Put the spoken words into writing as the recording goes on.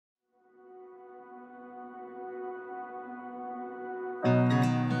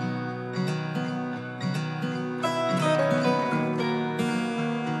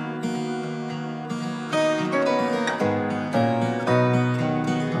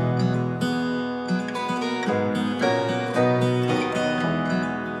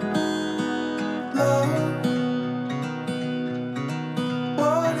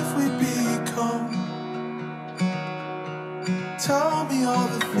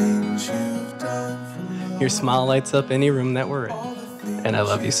Your smile lights up any room that we're in, and I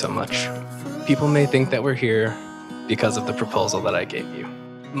love you so much. People may think that we're here because of the proposal that I gave you.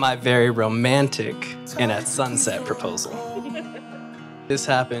 My very romantic and at sunset proposal. This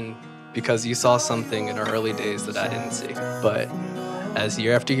happened because you saw something in our early days that I didn't see. But as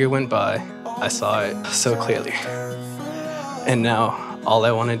year after year went by, I saw it so clearly. And now, all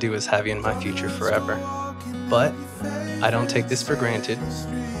I want to do is have you in my future forever. But I don't take this for granted.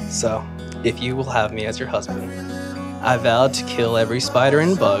 So, if you will have me as your husband, I vow to kill every spider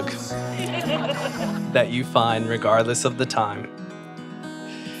and bug that you find regardless of the time.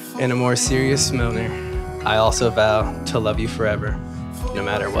 In a more serious manner, I also vow to love you forever, no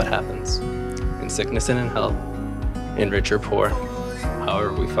matter what happens, in sickness and in health, in rich or poor,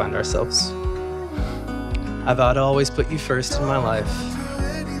 however we find ourselves. I vow to always put you first in my life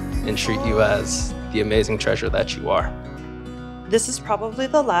and treat you as the amazing treasure that you are. This is probably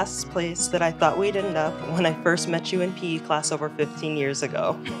the last place that I thought we'd end up when I first met you in PE class over 15 years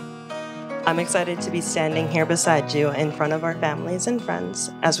ago. I'm excited to be standing here beside you in front of our families and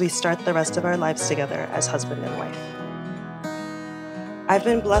friends as we start the rest of our lives together as husband and wife. I've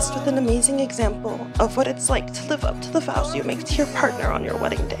been blessed with an amazing example of what it's like to live up to the vows you make to your partner on your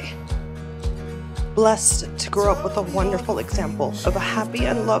wedding day. Blessed to grow up with a wonderful example of a happy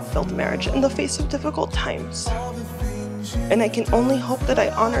and love-filled marriage in the face of difficult times. And I can only hope that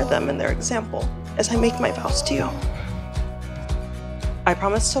I honor them in their example as I make my vows to you. I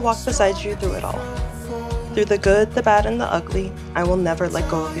promise to walk beside you through it all. Through the good, the bad, and the ugly, I will never let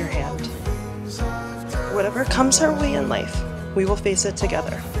go of your hand. Whatever comes our way in life, we will face it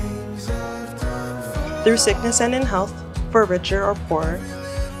together. Through sickness and in health, for richer or poorer,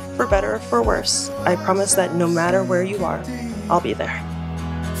 for better or for worse, I promise that no matter where you are, I'll be there.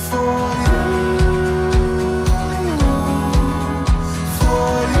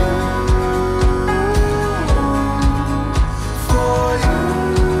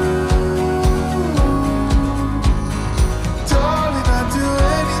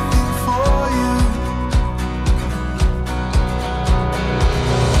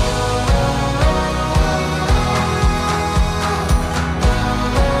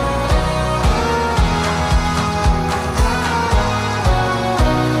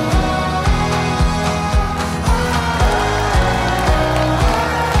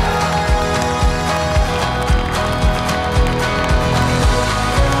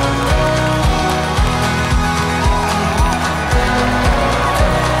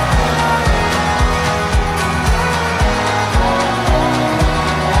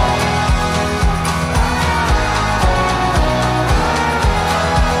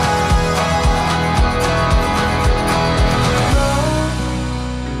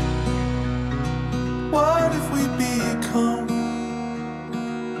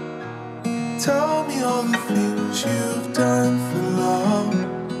 Tell me all the things you've done for love,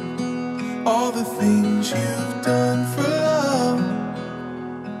 all the things you've done for love.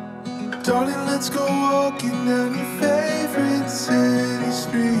 Darling, let's go walking down your favorite city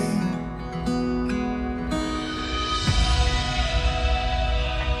street.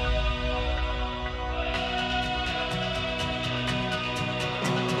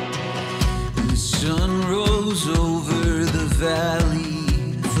 The sun rose over the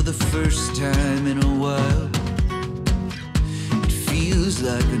valley for the first time in a while. It feels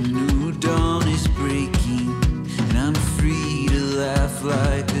like a new dawn is breaking, and I'm free to laugh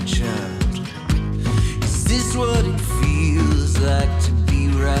like a child. Is this what it feels like to be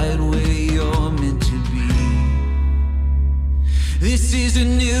right where you're meant to be? This is a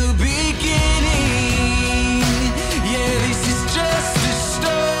new beginning. Yeah, this is just a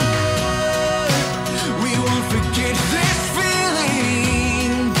start. We won't forget this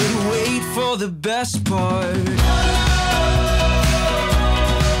feeling, but wait for the best part.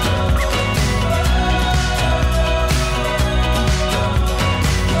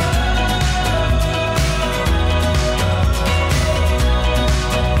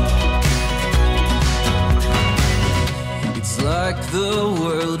 Like the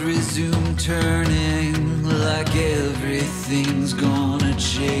world resumed turning, like everything's gonna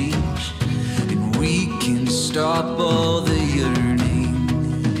change, and we can stop all the yearning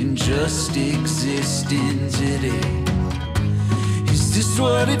and just exist in today. Is this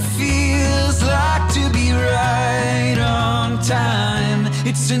what it feels like to be right on time?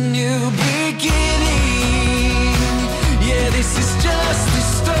 It's a new beginning. Yeah, this is just the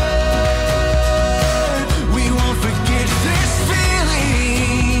start. We won't forget this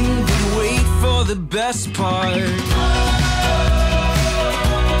feeling, but wait for the best part.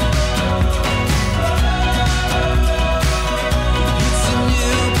 It's a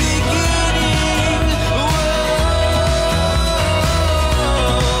new beginning. Whoa.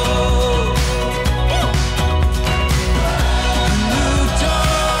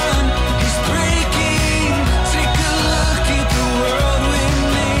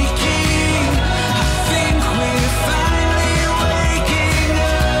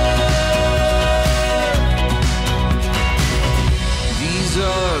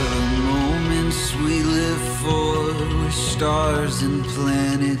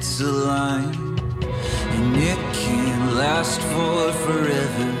 planets align, and it can't last for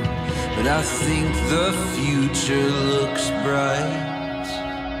forever, but I think the future looks bright.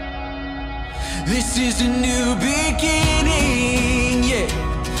 This is a new beginning.